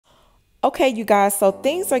Okay, you guys, so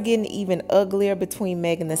things are getting even uglier between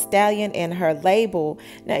Megan Thee Stallion and her label.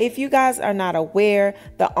 Now, if you guys are not aware,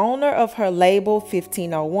 the owner of her label,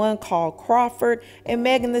 1501, Carl Crawford, and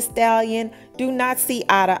Megan Thee Stallion do not see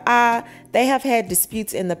eye to eye. They have had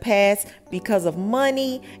disputes in the past because of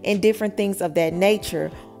money and different things of that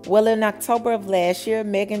nature. Well, in October of last year,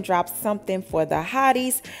 Megan dropped something for the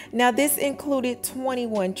hotties. Now, this included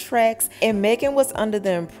 21 tracks, and Megan was under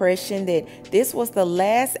the impression that this was the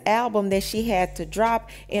last album that she had to drop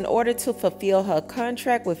in order to fulfill her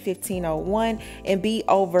contract with 1501 and be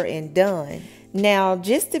over and done. Now,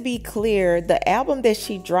 just to be clear, the album that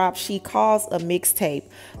she dropped, she calls a mixtape,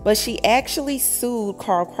 but she actually sued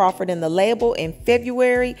Carl Crawford and the label in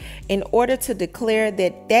February in order to declare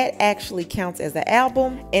that that actually counts as an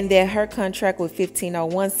album and that her contract with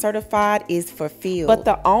 1501 certified is fulfilled. But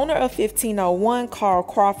the owner of 1501, Carl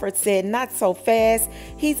Crawford, said not so fast.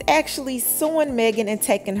 He's actually suing Megan and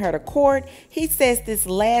taking her to court. He says this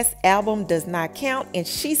last album does not count and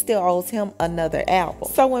she still owes him another album.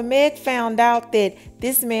 So when Meg found out that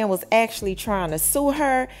this man was actually trying to sue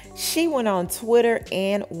her, she went on Twitter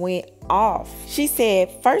and went off. She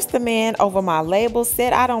said, first the man over my label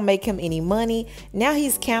said I don't make him any money. Now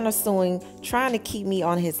he's countersuing, trying to keep me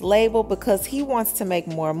on his label because he wants to make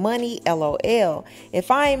more money, LOL.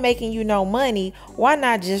 If I ain't making you no money, why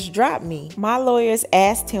not just drop me? My lawyers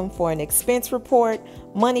asked him for an expense report,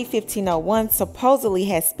 money 1501 supposedly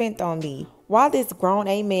has spent on me. While this grown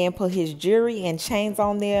A man put his jewelry and chains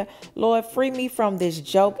on there, Lord, free me from this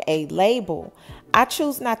joke A label. I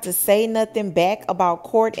choose not to say nothing back about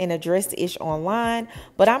court and address the issue online,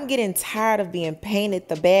 but I'm getting tired of being painted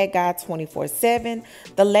the bad guy 24/7.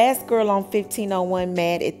 The last girl on 1501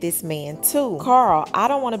 mad at this man too. Carl, I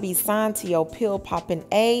don't want to be signed to your pill popping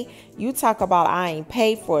A. You talk about I ain't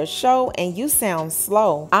paid for a show and you sound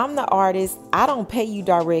slow. I'm the artist. I don't pay you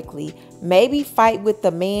directly. Maybe fight with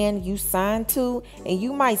the man you signed to and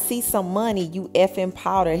you might see some money, you effing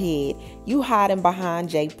powderhead. You hiding behind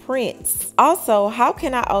Jay Prince. Also, how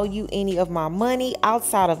can I owe you any of my money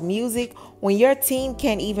outside of music when your team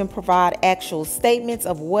can't even provide actual statements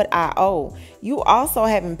of what I owe? You also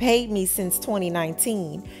haven't paid me since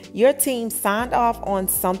 2019. Your team signed off on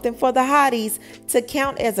something for the hotties to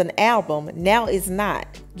count as an album. Now it's not.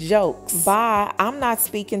 Jokes. Bye. I'm not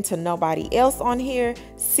speaking to nobody else on here.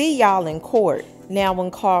 See y'all in court. Now,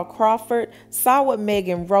 when Carl Crawford saw what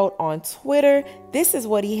Megan wrote on Twitter, this is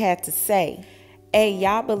what he had to say. Hey,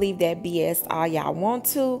 y'all believe that BS all y'all want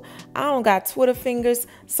to. I don't got Twitter fingers,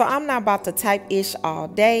 so I'm not about to type ish all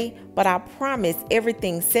day, but I promise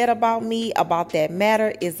everything said about me about that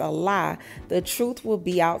matter is a lie. The truth will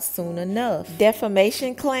be out soon enough.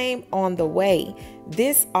 Defamation claim on the way.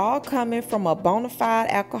 This all coming from a bona fide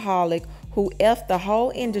alcoholic who effed the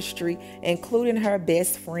whole industry, including her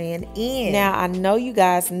best friend in. Now, I know you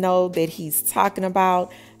guys know that he's talking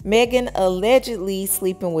about Megan allegedly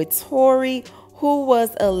sleeping with Tory, who was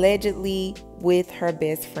allegedly with her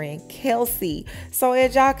best friend Kelsey. So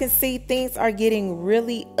as y'all can see, things are getting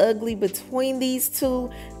really ugly between these two.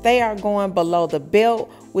 They are going below the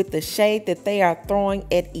belt with the shade that they are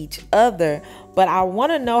throwing at each other. But I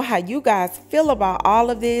want to know how you guys feel about all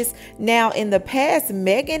of this. Now, in the past,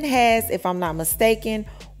 Megan has, if I'm not mistaken,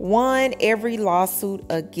 won every lawsuit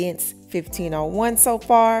against 1501 so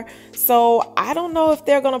far. So I don't know if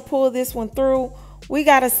they're going to pull this one through. We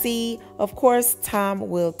got to see. Of course, time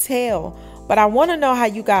will tell. But I want to know how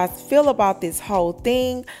you guys feel about this whole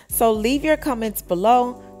thing. So leave your comments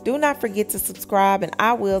below. Do not forget to subscribe, and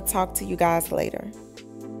I will talk to you guys later.